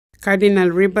Cardinal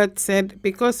Ribat said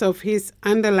because of his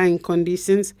underlying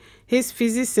conditions, his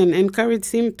physician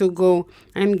encouraged him to go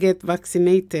and get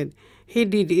vaccinated. He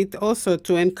did it also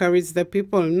to encourage the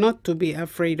people not to be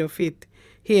afraid of it.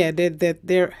 He added that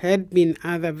there had been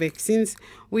other vaccines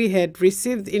we had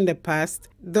received in the past,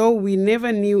 though we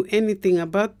never knew anything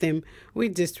about them, we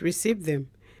just received them.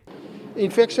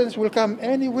 Infections will come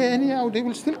anywhere, anyhow, they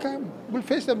will still come. We'll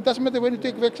face them. Doesn't matter when you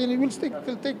take vaccine, you will still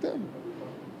take them.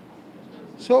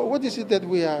 So what is it that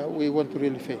we want to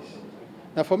really face?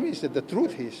 Now for me, is that the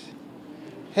truth is,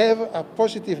 have a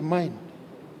positive mind,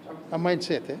 a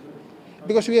mindset.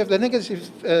 Because we have the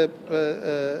negative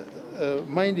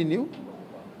mind in you,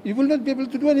 you will not be able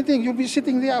to do anything. You'll be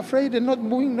sitting there afraid and not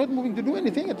moving to do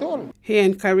anything at all. He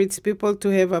encouraged people to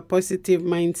have a positive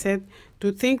mindset,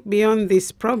 to think beyond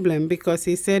this problem, because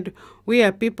he said, we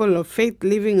are people of faith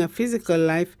living a physical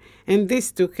life, and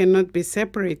these two cannot be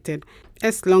separated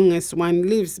as long as one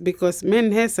lives, because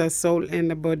man has a soul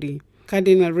and a body.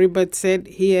 Cardinal Ribat said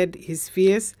he had his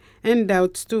fears and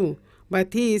doubts too,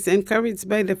 but he is encouraged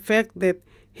by the fact that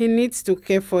he needs to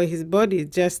care for his body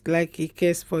just like he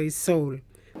cares for his soul.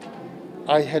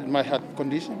 I had my heart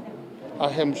condition. I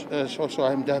am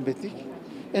diabetic.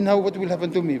 And now what will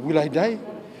happen to me? Will I die?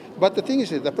 But the thing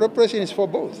is that the preparation is for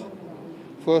both.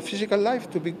 For physical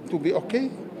life to be okay.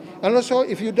 And also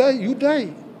if you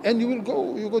die. And you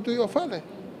go to your Father.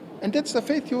 And that's the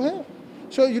faith you have.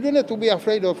 So you don't have to be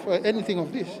afraid of anything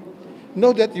of this.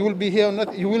 Know that you will be here or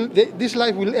not. This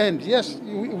life will end. Yes,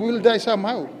 we will die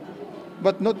somehow.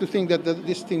 But not to think that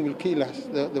this thing will kill us,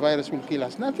 the virus will kill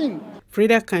us. Nothing.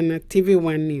 Frida Kana,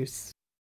 TVWAN News.